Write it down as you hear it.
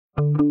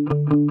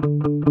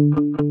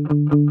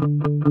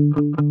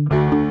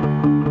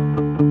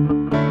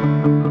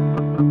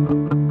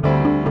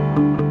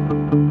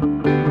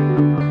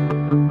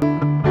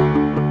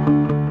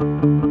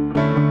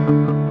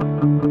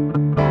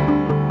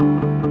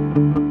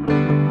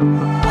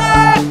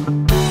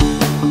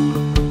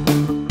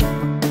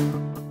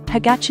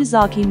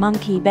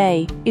Monkey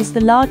Bay is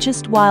the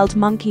largest wild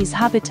monkeys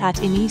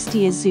habitat in East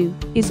Izu,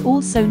 is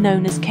also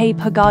known as Cape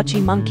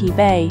Hagachi Monkey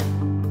Bay.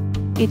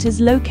 It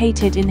is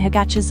located in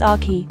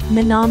Hagachizaki,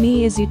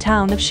 Minamiizu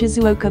town of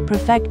Shizuoka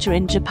Prefecture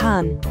in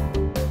Japan.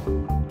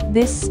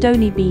 This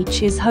stony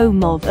beach is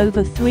home of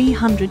over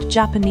 300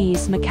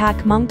 Japanese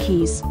macaque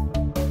monkeys.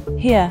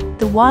 Here,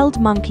 the wild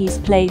monkeys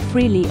play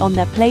freely on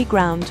their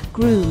playground,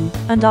 groom,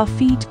 and are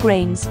fed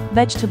grains,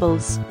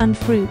 vegetables, and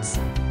fruits.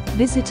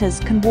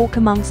 Visitors can walk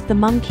amongst the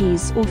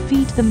monkeys or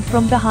feed them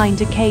from behind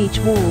a cage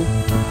wall.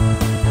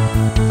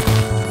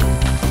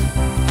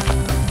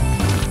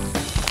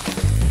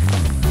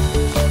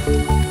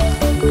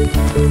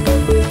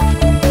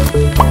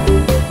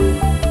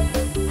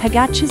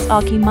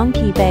 Hagachizaki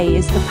Monkey Bay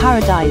is the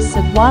paradise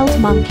of wild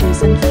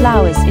monkeys and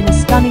flowers in a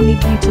stunningly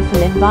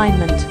beautiful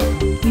environment.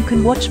 You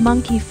can watch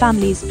monkey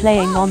families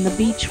playing on the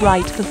beach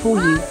right before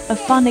you, a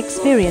fun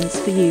experience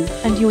for you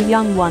and your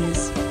young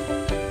ones.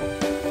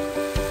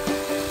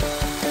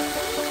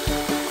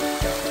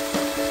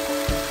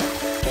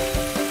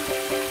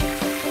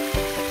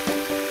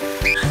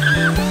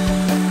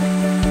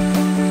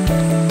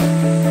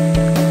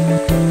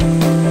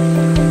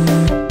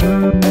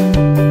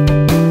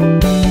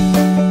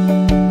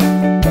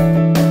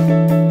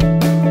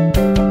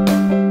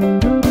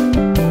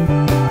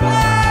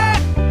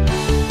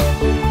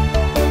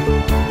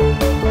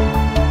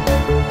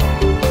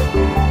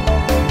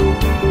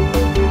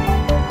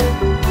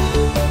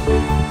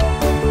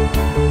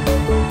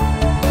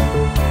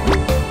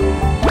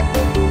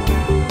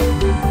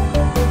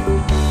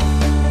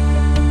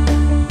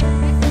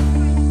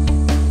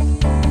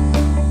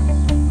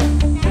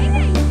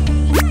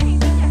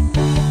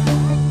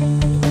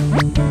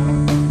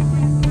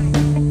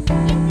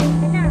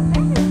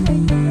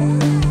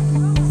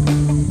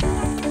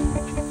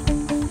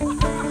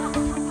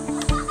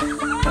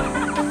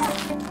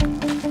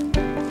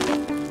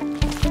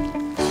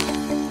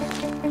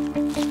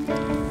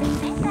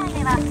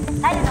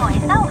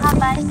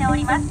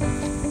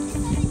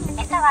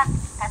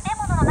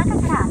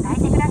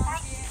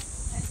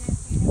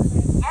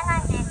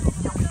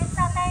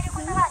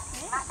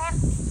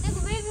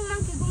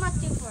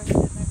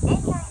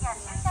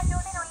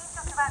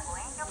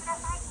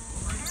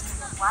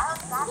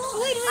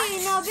 Wait,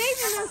 no,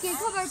 baby monkey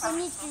covered the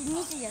meat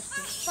yesterday.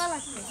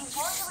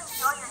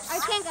 I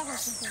can't cover it.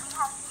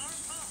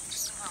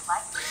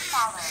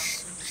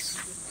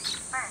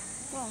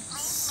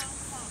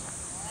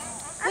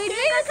 Wait,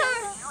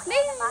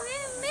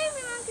 baby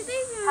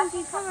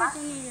monkey covered the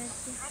meat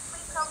yesterday.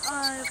 Oh,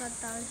 look at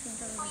that.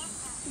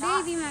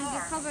 Baby monkey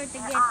covered the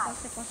gate.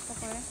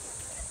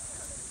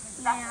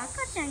 ねえ、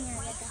赤ちゃんにあ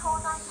げた方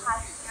がいい。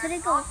それ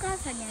かお母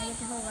さんにあげ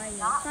た方がいい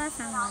よ。お母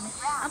さんがね、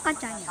赤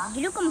ちゃんにあ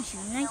げるかもし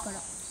れないから。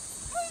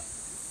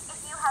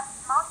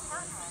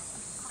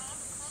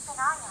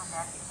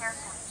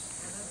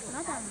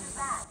まだね。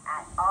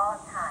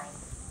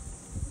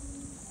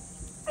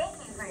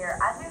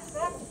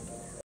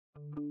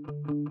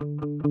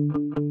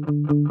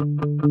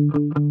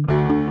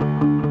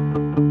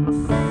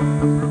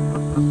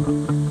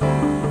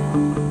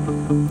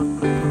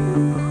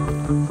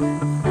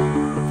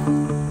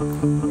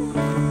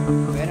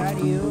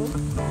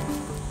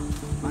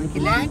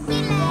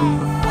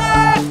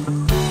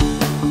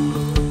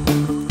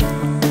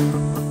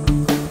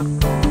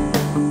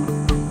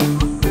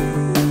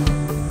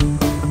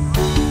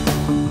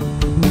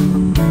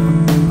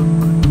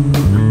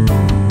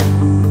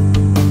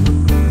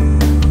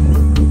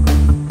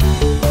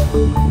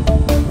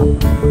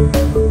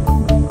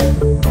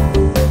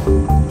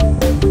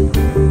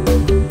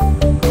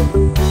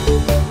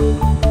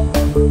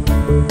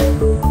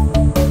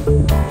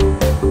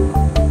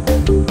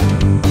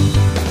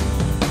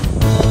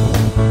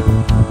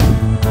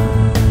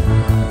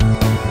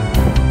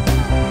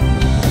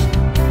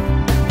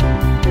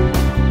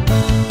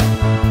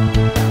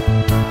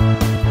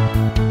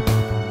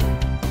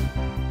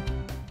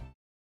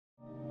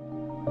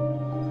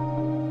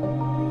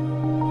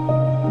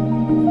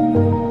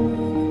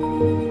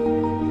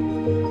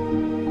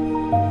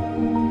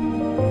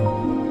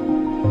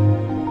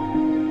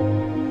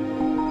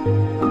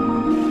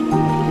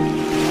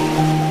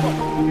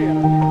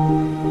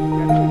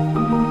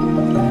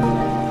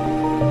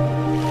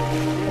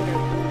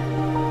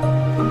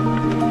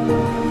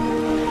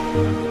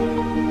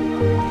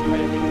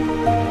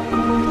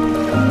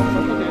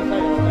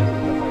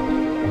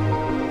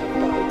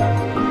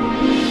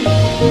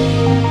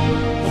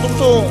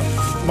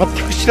全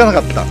く知らなか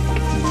った。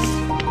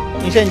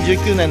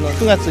2019年の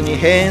9月に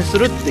閉園す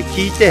るって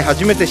聞いて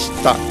初めて知っ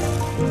た。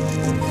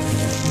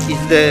伊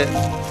豆で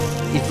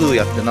伊豆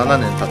やって7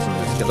年経つ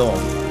んですけど、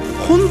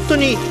本当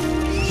に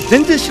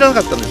全然知らな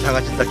かったんです、ハ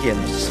ガチ崎園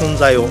の存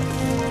在を。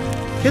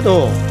け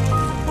どもう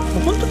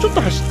ほんとちょっ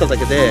と走っただ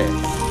けで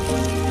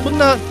こん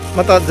な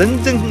また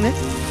全然ね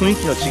雰囲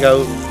気の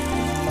違う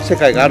世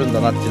界があるんだ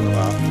なっていうの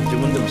が自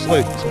分でもすご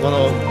いそこ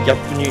のギャ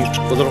ップに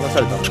驚かさ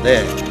れたの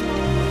で。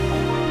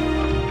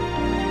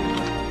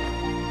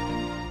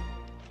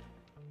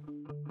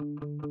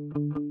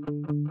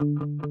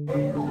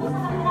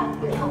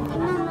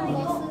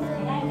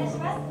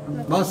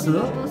バス？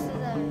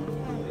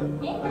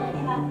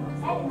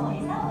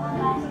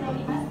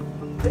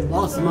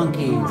バスモンキ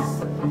ー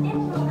ズ。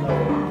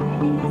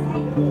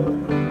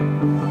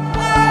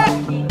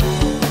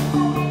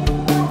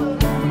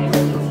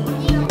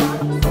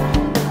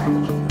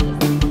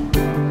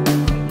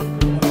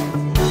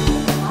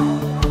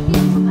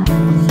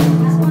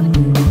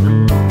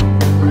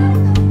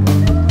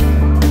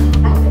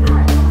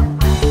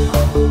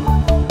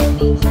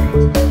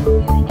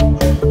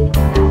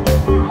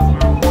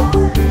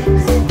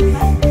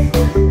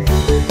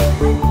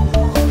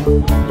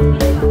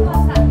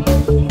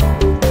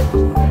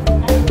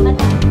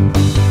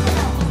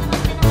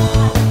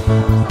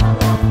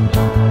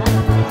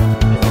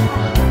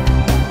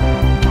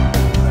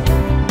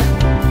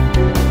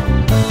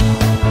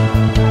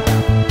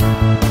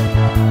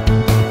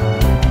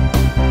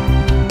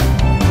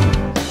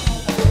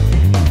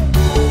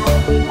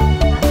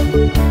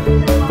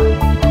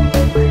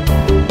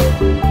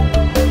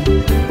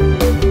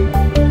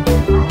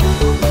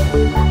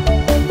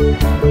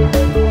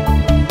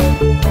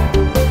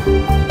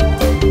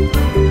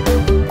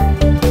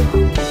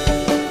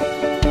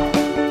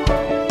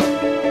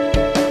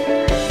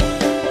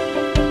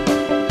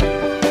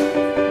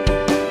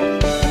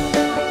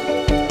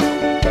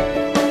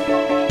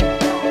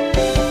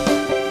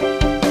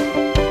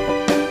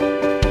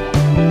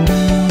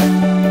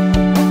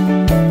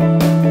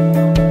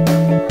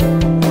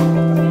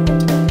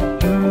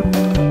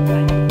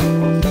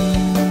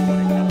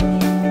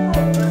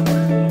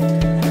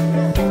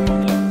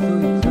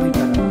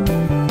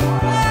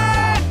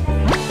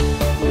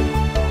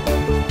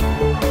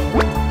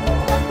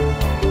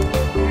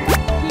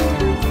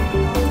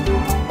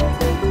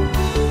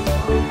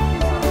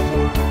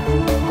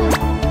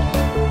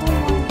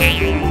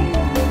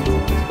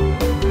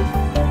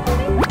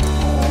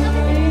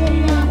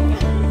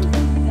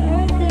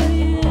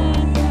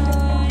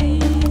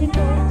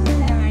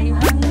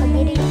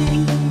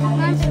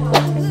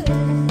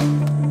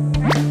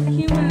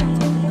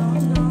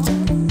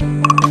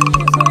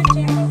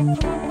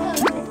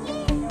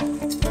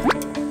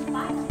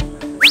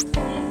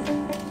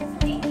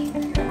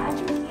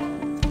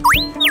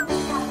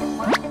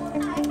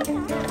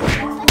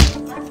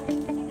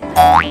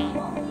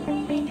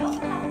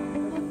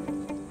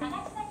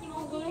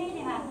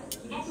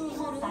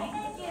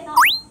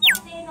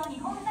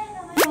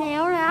ねえ、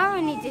俺、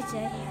雨に出ち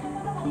ゃ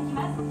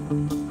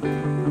う。